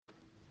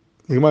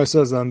The Gemara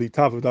says on the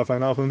top of Daf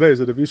Ayin Aleph and Beis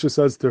that if Isha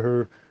says to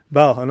her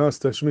Baal,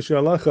 Haneth, Tashmishi,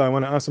 Alecha, I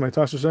want to ask my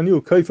Tashish on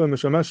you, Kaifa,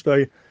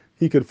 Mishamishtay,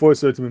 he could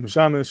force her to be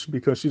Mishamish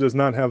because she does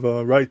not have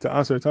a right to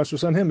ask her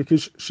Tashish on him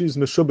because she's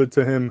Meshubed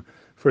to him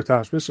for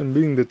Tashmish, and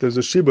being that there's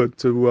a Shibud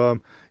to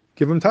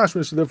give him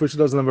Tashmish, therefore she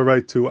doesn't have a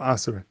right to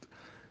answer it.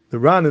 The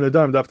Ran in the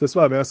Daf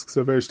Tesvav asks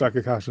a very stark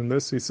akash in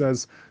this. He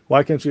says,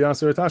 why can't she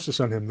answer a Tashish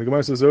on him? The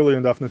Gemara says earlier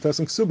in Daf Netes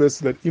and Kesuvos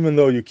that even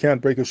though you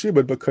can't break a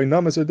Shibud, but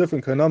Kainamas are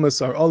different.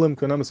 Kainamas are Olim,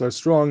 Kainamas are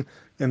strong,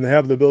 and they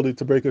have the ability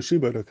to break a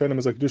Shibud. A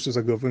Kainamas like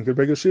Kedushas Agufin could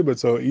break a Shibud.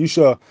 So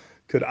Isha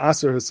could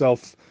answer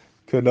herself,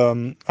 could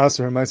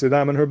answer her Maaseh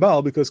Daim and her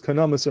Baal, because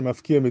Kainamas are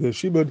Mafki'in Midei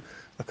Shibud.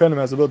 A Kainam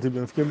has the ability to be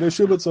Mafki'in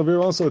Midei Shibud, so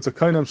here also it's a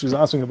Kainam, she's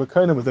asking of a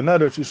Kainam with a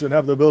Neder, she should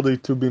have the ability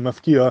to be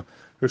Mafki'ah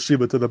her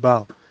Shibud to the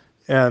Baal.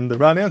 And the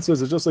Ran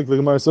answers, it's just like the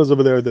Gemara says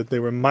over there, that they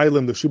were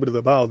Mailim the Shibud of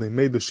the Baal, they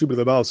made the Shibud of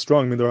the Baal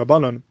strong, Midei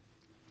Rabbanan,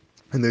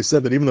 and they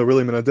said that even though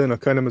really Minadin, a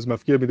Kainam is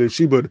Mafki'ah Midei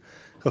Shibud,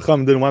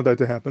 Chacham didn't want that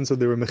to happen, so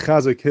they were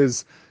Mechazik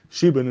his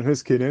Shibud and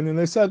his Kidin, and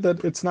they said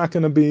that it's not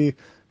going to be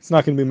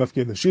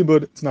Mafki'ah the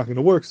Shibud, it's not going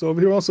to work. So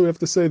over here also we have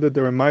to say that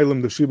they were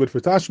Mailim the Shibud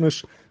for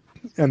Tashmish,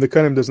 and the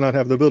Kainam does not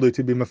have the ability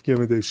to be Mafki'ah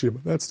Midei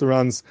Shibud. That's the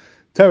Ran's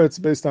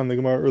teretz based on the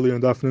Gemara earlier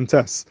in Daf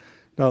Tes.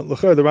 Now,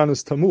 l'chayr, the Ran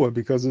is tamua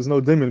because there's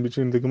no dimin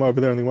between the Gemara over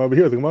there and the Gemara over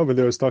here. The Gemara over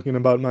there is talking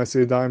about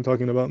Maaseh Daim,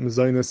 talking about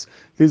Mezainis.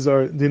 These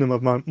are dinim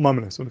of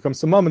Mamanis. When it comes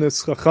to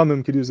Mamanis,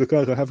 Chachamim could use the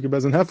Kaicha, Hefker,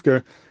 Bez, and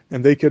Hefker,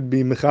 and they could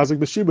be Mechazik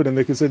b'Shibud, and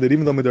they could say that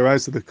even though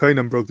Midaraisa, the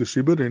Kainam broke the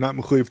Shibud, you're not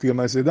Mechuyev to get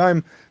Maaseh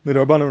Daim,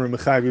 Midarbanan are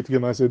Mechayiv to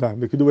get Maaseh Daim.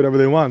 They could do whatever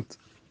they want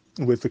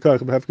with the Kaicha,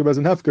 Hefker, Bez,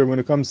 and Hefker when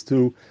it comes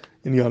to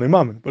Inyan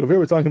Mammon. But over here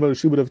we're talking about a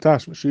Shibud of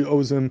Tashmish. She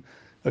owes him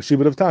a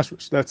Shibud of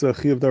Tashmish. That's a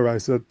Chiyav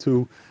Daraisa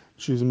to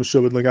she's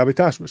Meshubed Lagabi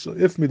Tashmish. So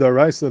if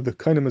Midaraisa, the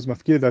Kainam is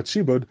Mafki'ah that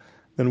Shibud,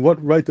 then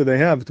what right do they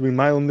have to be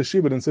Mailim the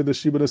Shibud and say the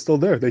Shibud is still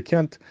there? They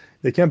can't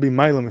be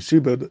Mailim a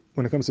Shibud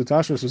when it comes to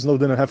Tashmish. There's no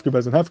din of Hefker,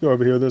 Bez, and Hefker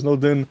over here. There's no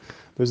din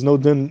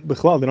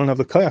Bichlal. They don't have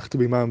the Kayach to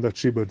be Mailim that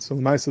Shibud. So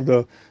the Maisa,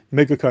 you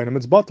make a Kainam,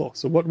 it's Batal.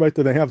 So what right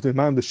do they have to be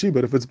Mailim the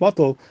Shibud? If it's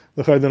Batal,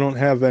 they don't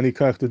have any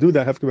Kayach to do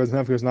that. Hefker, Bez,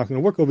 and Hefker is not going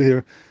to work over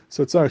here.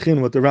 So it's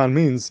Archin, what the Ran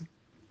means,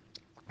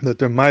 that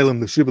they're Mailim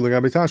the Shibud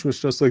Lagabi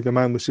Tashmish, just like they're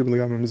Mailim the Shibud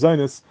Lagabi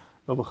Mezainis.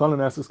 Rabbi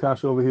Chanan asks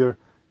Kasha over here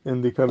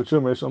in the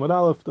Kavachum Reish Amud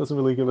Aleph, doesn't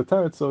really give a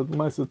teretz, so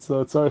it's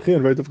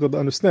tzarichin, very difficult to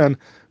understand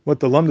what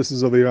the lumdus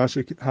is over here,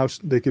 how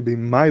they could be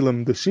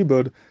mailim the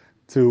shibud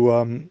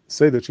to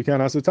say that she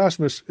can't ask the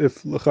tashmish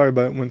if l'char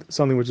when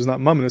something which is not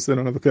mamanis, they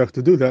don't have a kach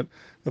to do that,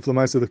 if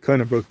l'maisa the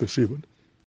kind of broke the shibud.